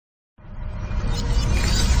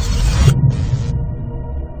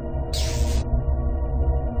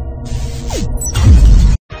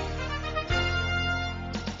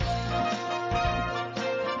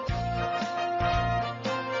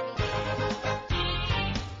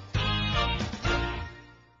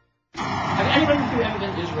you ever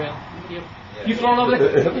been to Israel? You flown over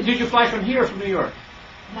there? Did you fly from here or from New York?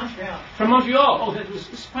 Montreal. From Montreal? Oh, this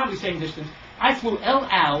is probably the same distance. I flew El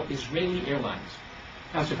Al Israeli Airlines.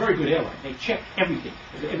 Now, it's a very good airline. They check everything.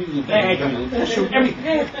 Every little bag, every little suit,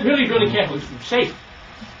 everything. Really, really careful. It's safe.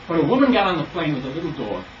 When a woman got on the plane with a little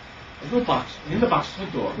dog, a little box, and in the box is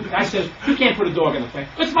a dog. The guy says, you can't put a dog on the plane.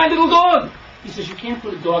 It's my little dog. He says, you can't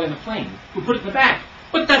put a dog on the plane. We'll put it in the back.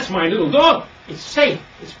 But that's my little dog. It's safe.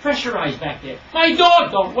 It's pressurized back there. My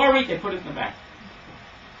dog, don't worry. They put it in the back.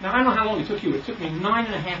 Now, I don't know how long it took you. It took me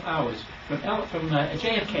 9.5 hours from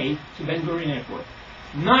JFK to Ben Gurion Airport.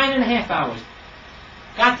 9.5 hours.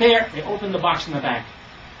 Got there. They opened the box in the back.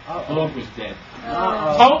 The dog was dead.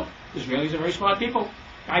 So, Israelis are very smart people.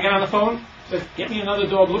 I got on the phone, said, get me another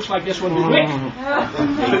dog, looks like this one, quick.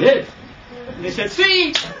 They did. And they said,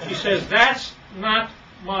 see? She says, that's not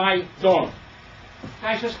my dog. The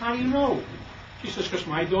guy says, how do you know? She says, because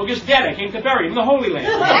my dog is dead. I came to bury him in the Holy Land.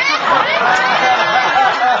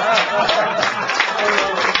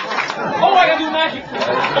 Oh, I can do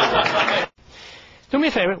magic. Do me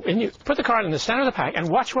a favor, when you put the card in the center of the pack and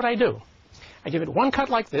watch what I do. I give it one cut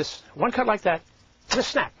like this, one cut like that, and a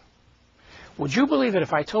snap. Would you believe it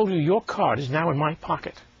if I told you your card is now in my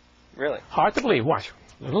pocket? Really? Hard to believe. Watch.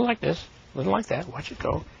 A little like this, a little like that. Watch it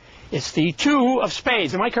go. It's the 2 of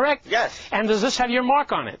spades. Am I correct? Yes. And does this have your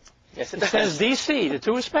mark on it? Yes, it It does. says DC, the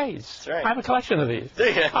 2 of spades. That's right. I have a collection of these. Do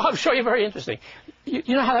you? I'll show you. Very interesting.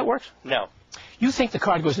 You know how that works? No. You think the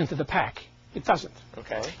card goes into the pack. It doesn't.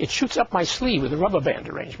 Okay. It shoots up my sleeve with a rubber band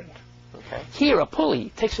arrangement. Okay. Here, a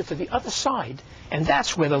pulley takes it to the other side, and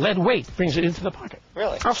that's where the lead weight brings it into the pocket.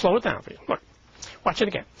 Really? I'll slow it down for you. Look. Watch it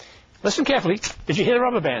again. Listen carefully. Did you hear the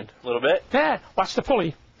rubber band? A little bit. There. Watch the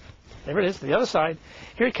pulley. There it is, to the other side.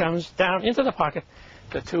 Here it comes, down into the pocket,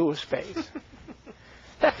 the 2 of spades.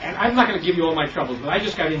 And I'm not going to give you all my troubles, but I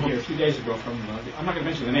just got in here a few days ago from, I'm not going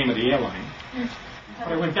to mention the name of the airline, but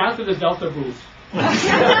I went down to the Delta booth. I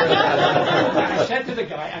said to the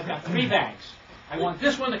guy, I've got 3 bags. I want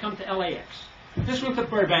this one to come to LAX, this one to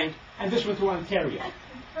Burbank, and this one to Ontario.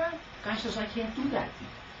 The guy says, I can't do that.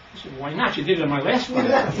 I said, why not? You did it on my last one.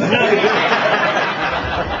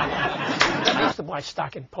 I used to buy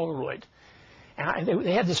stock in Polaroid. And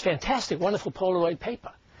they had this fantastic, wonderful Polaroid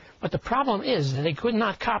paper. But the problem is that they could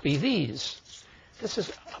not copy these. This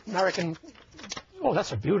is American. Oh,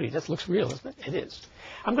 that's a beauty. That looks real, isn't it? It is.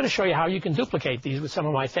 I'm going to show you how you can duplicate these with some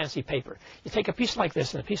of my fancy paper. You take a piece like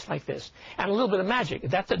this and a piece like this, and a little bit of magic.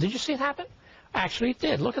 Did you see it happen? Actually, it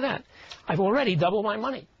did. Look at that. I've already doubled my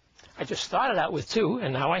money. I just started out with 2,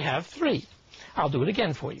 and now I have 3. I'll do it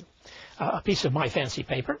again for you. A piece of my fancy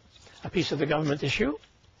paper, a piece of the government issue,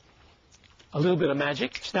 a little bit of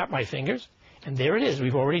magic, snap my fingers, and there it is.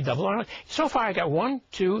 We've already doubled our money. So far, I got 1,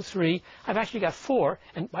 2, 3. I've actually got 4.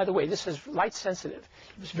 And by the way, this is light sensitive.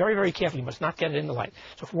 You must very, very careful. You must not get it in the light.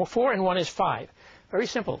 So 4 and 1 is 5. Very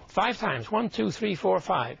simple. 5 times. 1, 2, 3, 4,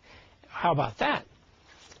 5. How about that?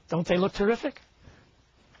 Don't they look terrific?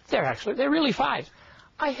 They're really 5s.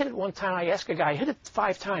 I hit it one time. I asked a guy, hit it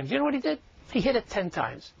 5 times. You know what he did? He hit it 10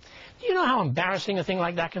 times. Do you know how embarrassing a thing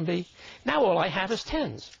like that can be? Now all I have is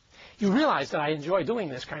 10s. You realize that I enjoy doing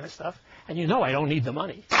this kind of stuff, and you know I don't need the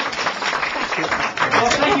money. Thank you. Well,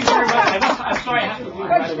 thank you very much. I'm sorry I have to leave,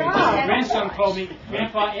 by the way. My grandson told me,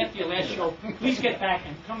 Grandpa, after your last show, please get back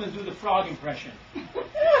and come and do the frog impression.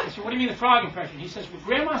 I said, what do you mean the frog impression? He says, well,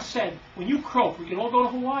 Grandma said, when you croak, we can all go to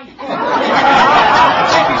Hawaii. Thank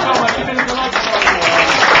you